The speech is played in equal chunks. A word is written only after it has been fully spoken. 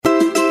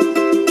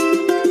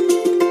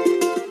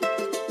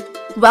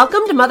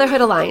Welcome to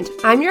Motherhood Aligned.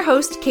 I'm your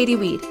host, Katie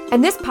Weed,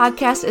 and this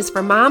podcast is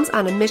for moms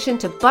on a mission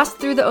to bust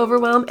through the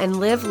overwhelm and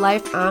live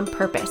life on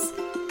purpose.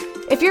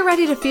 If you're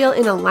ready to feel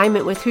in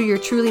alignment with who you're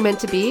truly meant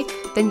to be,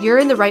 then you're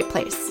in the right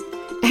place.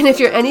 And if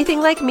you're anything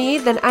like me,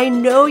 then I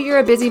know you're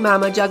a busy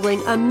mama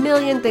juggling a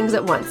million things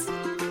at once.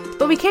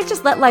 But we can't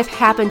just let life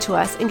happen to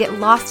us and get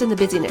lost in the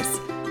busyness.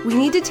 We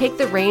need to take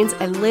the reins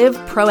and live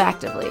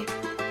proactively.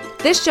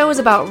 This show is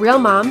about real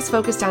moms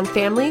focused on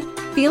family,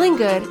 feeling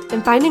good,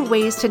 and finding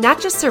ways to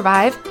not just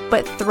survive,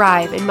 but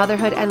thrive in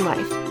motherhood and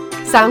life.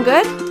 Sound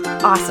good?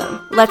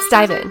 Awesome. Let's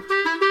dive in.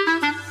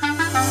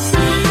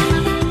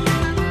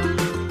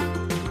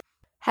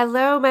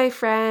 Hello, my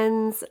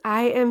friends.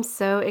 I am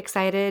so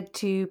excited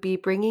to be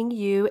bringing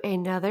you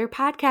another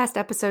podcast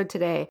episode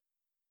today.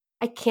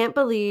 I can't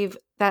believe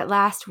that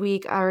last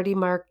week already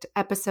marked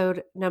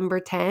episode number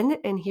 10,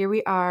 and here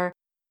we are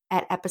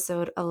at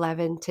episode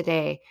 11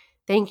 today.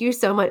 Thank you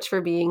so much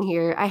for being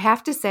here. I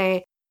have to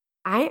say,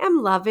 I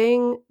am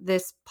loving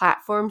this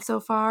platform so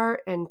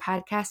far and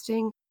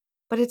podcasting,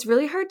 but it's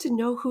really hard to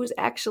know who's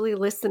actually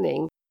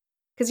listening.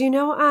 Because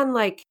on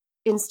like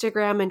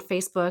Instagram and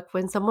Facebook,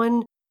 when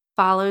someone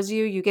follows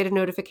you, you get a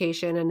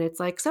notification and it's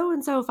like,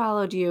 so-and-so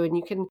followed you, and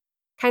you can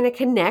kind of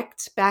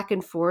connect back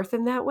and forth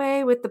in that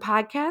way with the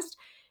podcast.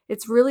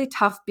 It's really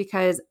tough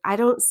because I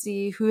don't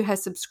see who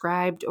has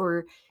subscribed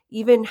or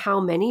even how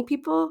many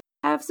people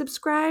have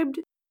subscribed.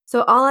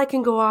 So all I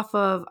can go off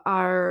of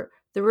are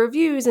the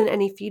reviews and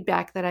any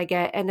feedback that I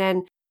get. And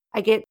then I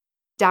get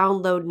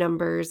download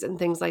numbers and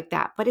things like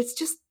that, but it's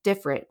just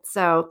different.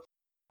 So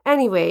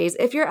anyways,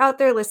 if you're out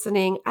there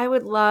listening, I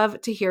would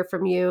love to hear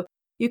from you.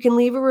 You can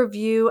leave a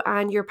review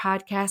on your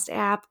podcast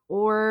app,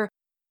 or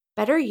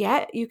better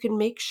yet, you can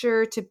make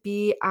sure to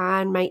be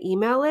on my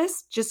email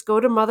list. Just go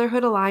to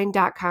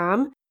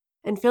motherhoodaligned.com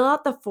and fill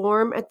out the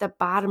form at the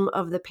bottom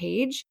of the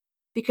page,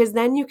 because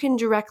then you can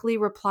directly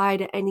reply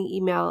to any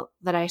email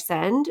that I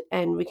send,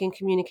 and we can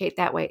communicate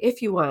that way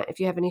if you want,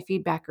 if you have any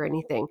feedback or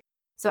anything.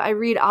 So I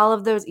read all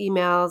of those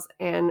emails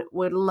and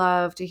would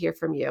love to hear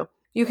from you.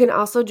 You can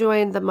also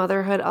join the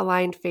Motherhood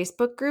Aligned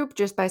Facebook group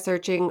just by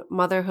searching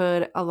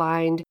Motherhood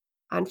Aligned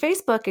on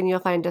Facebook, and you'll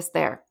find us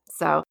there.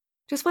 So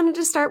just wanted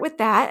to start with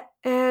that.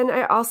 And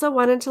I also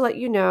wanted to let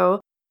you know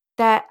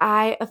that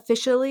I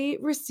officially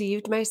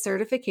received my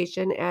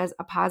certification as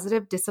a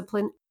positive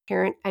discipline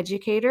parent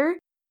educator.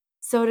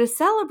 So to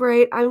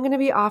celebrate, I'm going to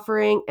be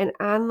offering an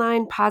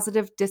online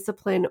positive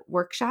discipline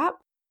workshop,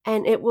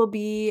 and it will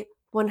be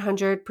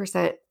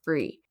 100%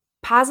 free.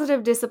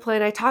 Positive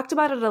discipline, I talked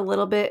about it a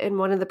little bit in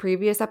one of the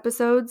previous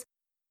episodes,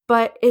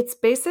 but it's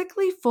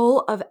basically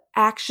full of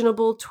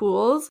actionable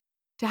tools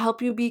to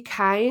help you be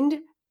kind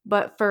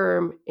but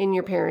firm in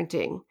your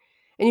parenting.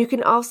 And you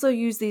can also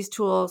use these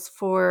tools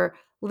for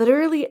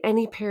literally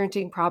any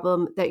parenting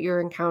problem that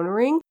you're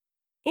encountering.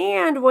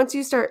 And once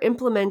you start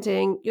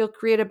implementing, you'll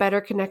create a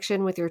better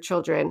connection with your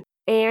children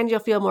and you'll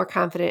feel more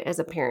confident as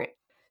a parent.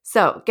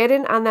 So get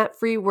in on that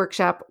free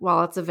workshop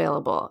while it's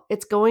available.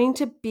 It's going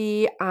to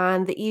be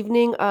on the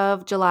evening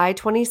of July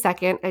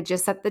 22nd. I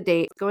just set the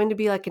date. It's going to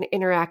be like an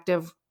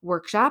interactive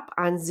workshop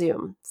on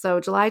Zoom. So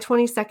July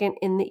 22nd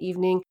in the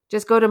evening,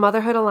 just go to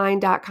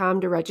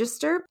motherhoodaligned.com to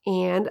register,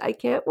 and I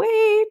can't wait.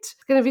 It's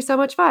going to be so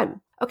much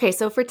fun. Okay,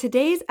 so for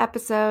today's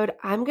episode,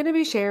 I'm going to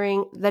be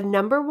sharing the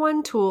number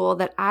one tool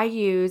that I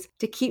use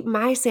to keep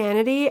my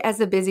sanity as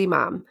a busy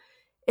mom.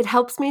 It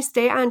helps me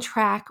stay on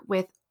track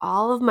with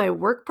all of my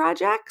work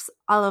projects,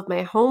 all of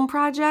my home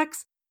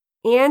projects,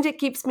 and it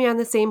keeps me on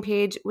the same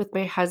page with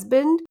my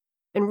husband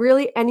and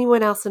really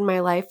anyone else in my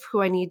life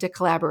who I need to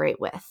collaborate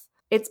with.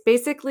 It's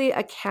basically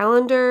a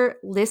calendar,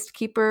 list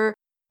keeper,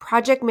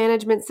 project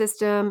management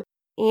system,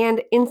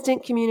 and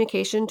instant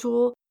communication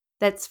tool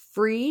that's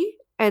free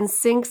and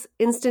syncs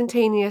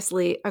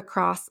instantaneously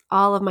across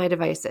all of my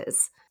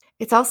devices.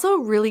 It's also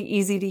really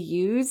easy to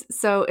use,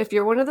 so if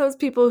you're one of those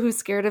people who's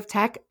scared of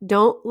tech,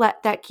 don't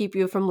let that keep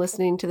you from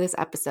listening to this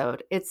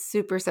episode. It's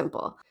super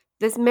simple.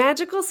 This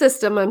magical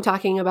system I'm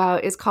talking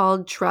about is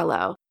called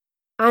Trello.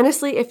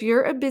 Honestly, if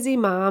you're a busy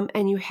mom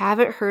and you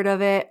haven't heard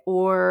of it,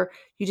 or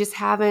you just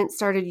haven't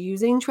started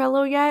using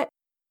Trello yet,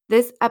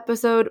 this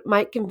episode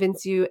might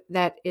convince you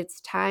that it's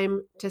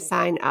time to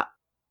sign up.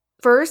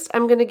 First,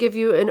 I'm going to give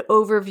you an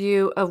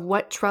overview of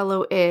what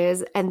Trello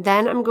is, and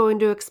then I'm going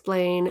to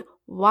explain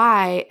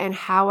why and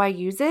how I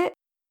use it,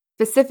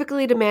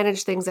 specifically to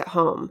manage things at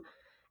home.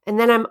 And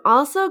then I'm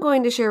also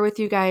going to share with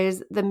you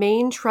guys the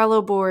main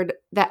Trello board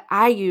that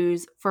I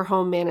use for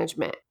home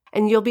management.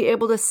 And you'll be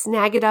able to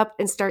snag it up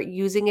and start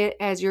using it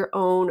as your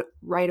own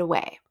right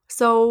away.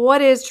 So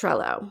what is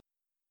Trello?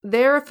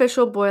 Their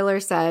official boiler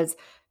says,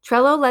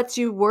 Trello lets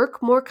you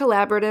work more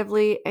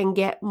collaboratively and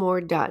get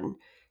more done.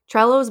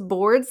 Trello's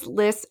boards,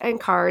 lists, and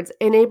cards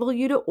enable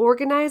you to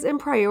organize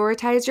and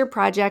prioritize your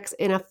projects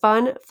in a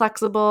fun,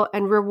 flexible,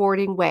 and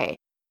rewarding way.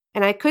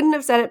 And I couldn't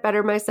have said it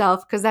better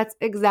myself, because that's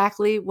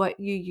exactly what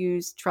you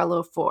use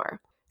Trello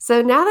for.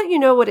 So now that you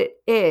know what it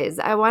is,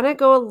 I want to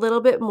go a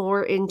little bit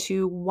more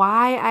into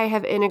why I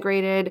have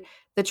integrated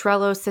the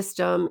Trello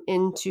system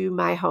into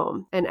my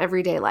home and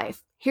everyday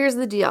life. Here's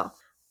the deal.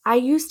 I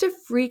used to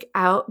freak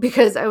out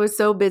because I was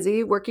so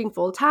busy working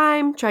full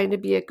time, trying to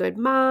be a good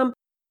mom,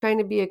 trying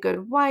to be a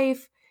good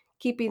wife,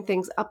 keeping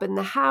things up in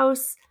the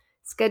house,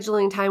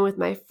 scheduling time with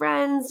my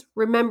friends,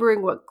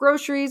 remembering what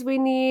groceries we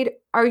need,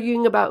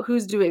 arguing about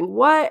who's doing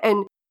what,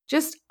 and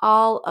just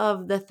all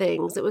of the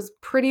things. It was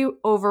pretty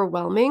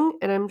overwhelming,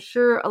 and I'm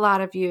sure a lot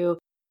of you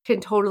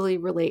can totally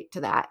relate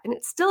to that. And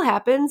it still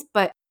happens,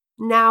 but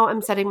now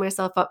I'm setting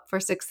myself up for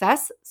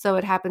success, so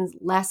it happens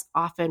less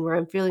often where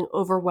I'm feeling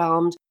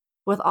overwhelmed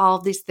with all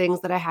of these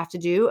things that I have to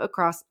do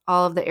across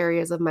all of the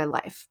areas of my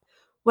life.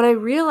 What I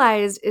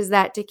realized is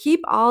that to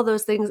keep all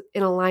those things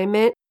in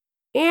alignment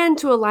and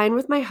to align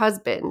with my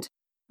husband,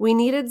 we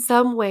needed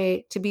some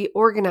way to be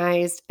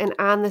organized and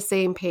on the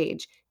same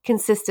page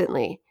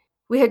consistently.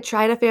 We had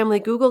tried a family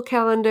Google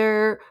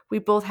Calendar, we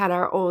both had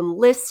our own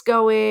lists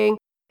going,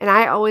 and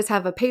I always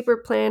have a paper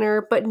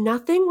planner, but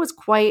nothing was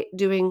quite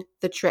doing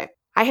the trick.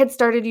 I had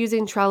started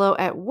using Trello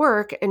at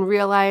work and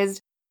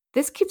realized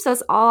this keeps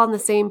us all on the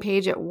same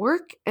page at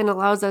work and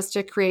allows us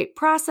to create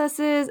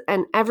processes,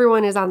 and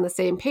everyone is on the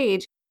same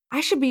page.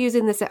 I should be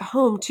using this at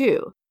home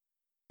too.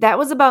 That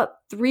was about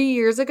 3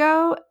 years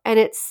ago, and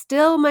it's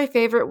still my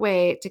favorite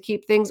way to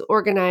keep things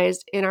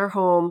organized in our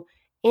home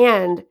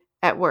and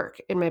at work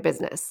in my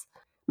business.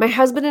 My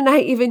husband and I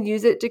even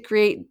use it to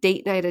create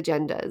date night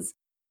agendas.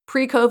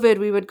 Pre-COVID,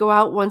 we would go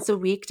out once a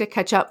week to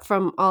catch up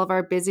from all of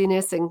our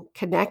busyness and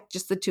connect,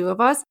 just the two of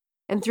us.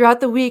 And throughout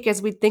the week,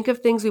 as we'd think of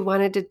things we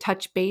wanted to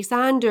touch base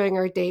on during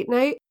our date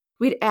night,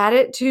 we'd add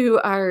it to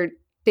our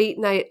date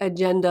night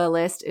agenda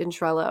list in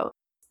Trello.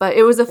 But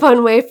it was a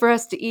fun way for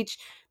us to each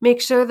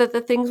make sure that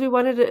the things we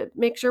wanted to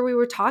make sure we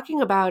were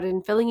talking about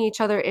and filling each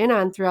other in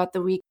on throughout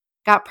the week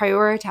got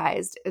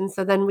prioritized. And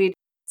so then we'd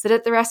sit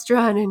at the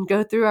restaurant and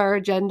go through our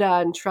agenda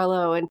on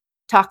Trello and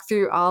talk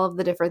through all of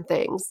the different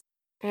things.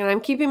 And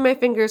I'm keeping my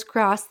fingers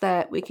crossed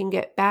that we can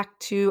get back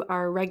to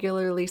our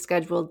regularly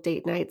scheduled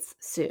date nights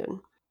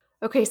soon.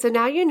 Okay, so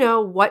now you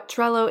know what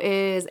Trello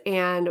is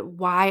and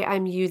why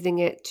I'm using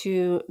it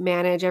to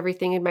manage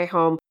everything in my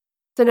home.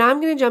 So now I'm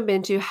going to jump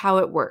into how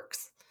it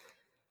works.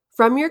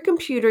 From your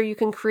computer, you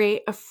can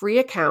create a free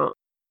account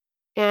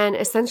and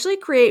essentially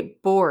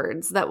create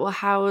boards that will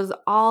house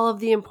all of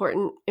the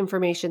important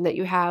information that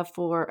you have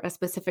for a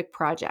specific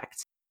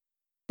project.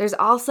 There's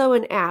also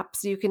an app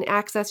so you can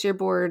access your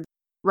board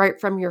right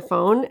from your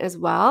phone as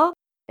well.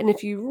 And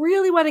if you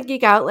really want to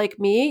geek out like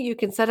me, you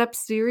can set up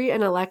Siri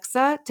and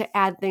Alexa to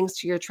add things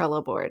to your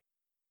Trello board.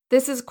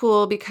 This is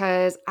cool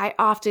because I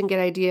often get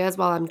ideas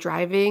while I'm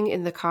driving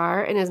in the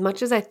car, and as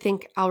much as I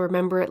think I'll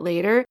remember it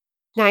later,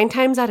 9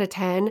 times out of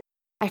 10,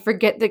 I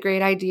forget the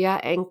great idea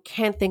and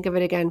can't think of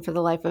it again for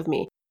the life of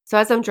me. So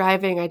as I'm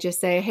driving, I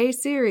just say, "Hey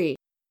Siri,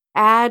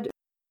 add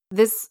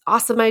this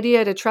awesome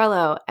idea to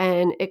Trello,"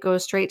 and it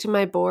goes straight to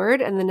my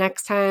board, and the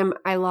next time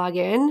I log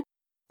in,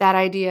 that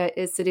idea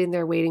is sitting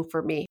there waiting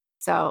for me.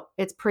 So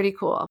it's pretty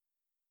cool.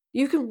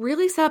 You can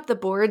really set up the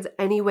boards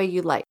any way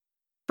you like.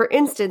 For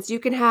instance, you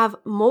can have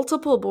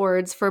multiple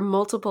boards for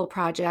multiple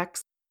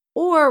projects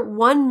or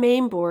one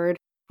main board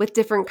with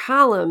different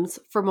columns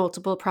for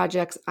multiple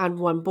projects on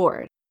one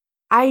board.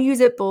 I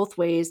use it both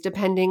ways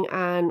depending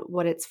on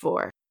what it's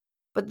for.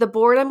 But the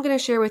board I'm going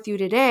to share with you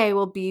today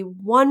will be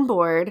one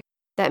board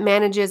that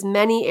manages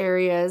many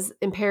areas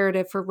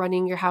imperative for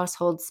running your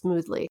household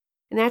smoothly.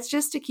 And that's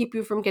just to keep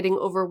you from getting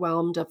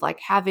overwhelmed of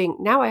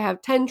now I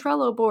have 10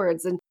 Trello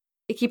boards, and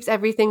it keeps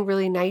everything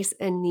really nice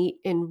and neat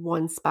in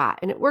one spot.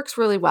 And it works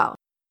really well.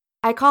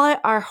 I call it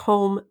our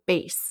home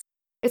base.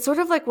 It's sort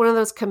of like one of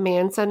those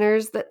command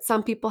centers that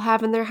some people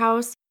have in their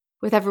house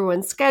with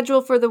everyone's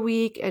schedule for the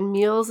week and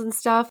meals and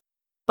stuff,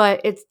 but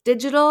it's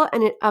digital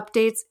and it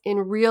updates in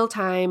real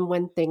time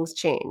when things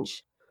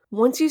change.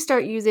 Once you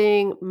start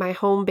using my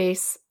home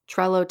base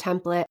Trello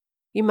template,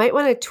 you might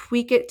want to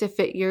tweak it to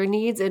fit your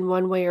needs in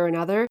one way or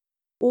another,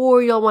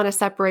 or you'll want to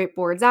separate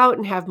boards out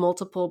and have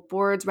multiple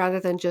boards rather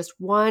than just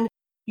one.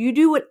 You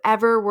do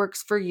whatever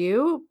works for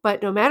you,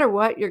 but no matter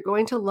what, you're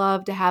going to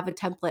love to have a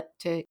template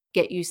to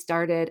get you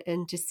started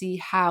and to see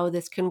how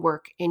this can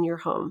work in your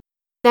home.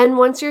 Then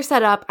once you're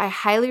set up, I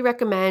highly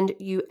recommend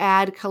you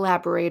add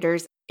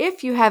collaborators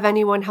if you have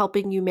anyone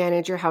helping you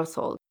manage your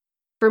household.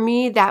 For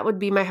me, that would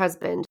be my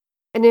husband.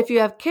 And if you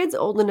have kids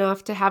old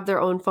enough to have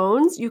their own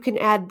phones, you can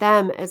add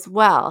them as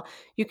well.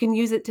 You can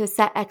use it to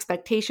set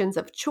expectations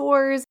of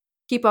chores,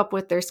 keep up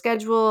with their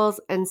schedules,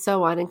 and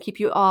so on, and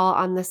keep you all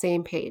on the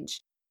same page.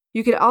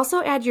 You could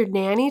also add your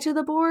nanny to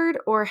the board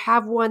or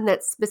have one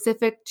that's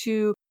specific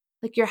to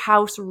your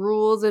house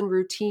rules and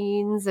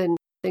routines and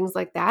things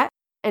like that,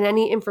 and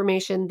any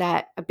information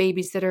that a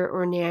babysitter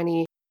or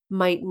nanny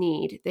might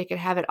need. They could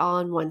have it all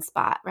in one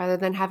spot rather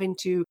than having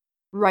to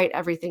write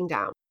everything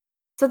down.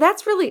 So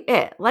that's really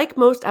it. Like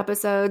most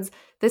episodes,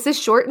 this is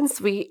short and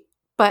sweet,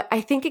 but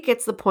I think it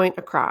gets the point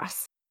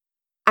across.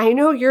 I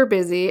know you're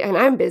busy and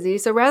I'm busy,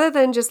 so rather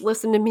than just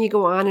listen to me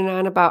go on and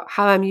on about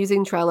how I'm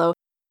using Trello,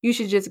 you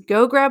should just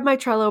go grab my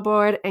Trello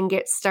board and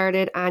get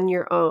started on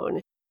your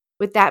own.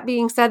 With that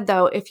being said,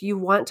 though, if you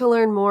want to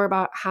learn more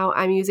about how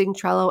I'm using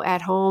Trello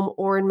at home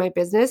or in my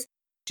business,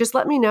 just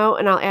let me know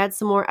and I'll add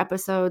some more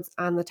episodes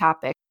on the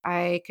topic.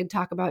 I could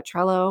talk about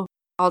Trello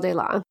all day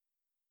long.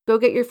 Go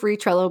get your free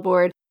Trello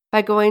board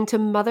by going to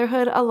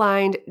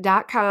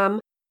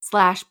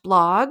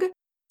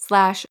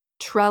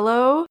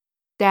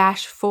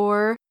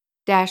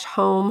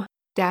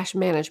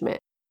motherhoodaligned.com/blog/Trello-for-home-management.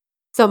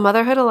 So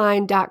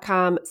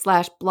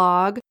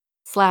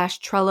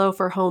motherhoodaligned.com/blog/Trello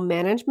for home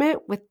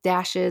management with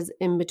dashes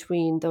in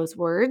between those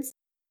words.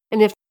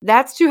 And if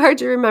that's too hard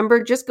to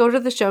remember, just go to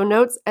the show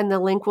notes and the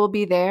link will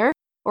be there,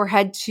 or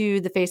head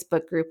to the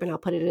Facebook group and I'll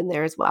put it in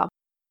there as well.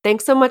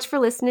 Thanks so much for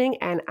listening,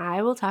 and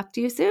I will talk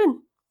to you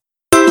soon.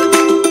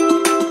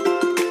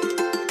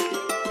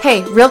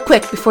 Hey, real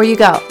quick before you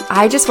go,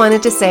 I just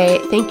wanted to say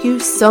thank you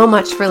so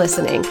much for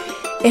listening.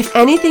 If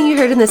anything you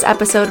heard in this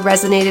episode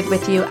resonated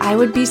with you, I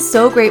would be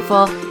so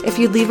grateful if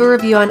you'd leave a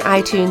review on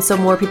iTunes so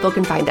more people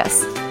can find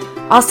us.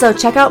 Also,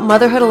 check out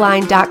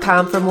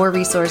motherhoodaligned.com for more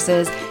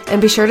resources,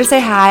 and be sure to say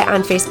hi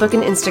on Facebook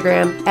and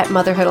Instagram at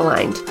Motherhood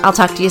Aligned. I'll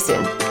talk to you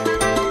soon.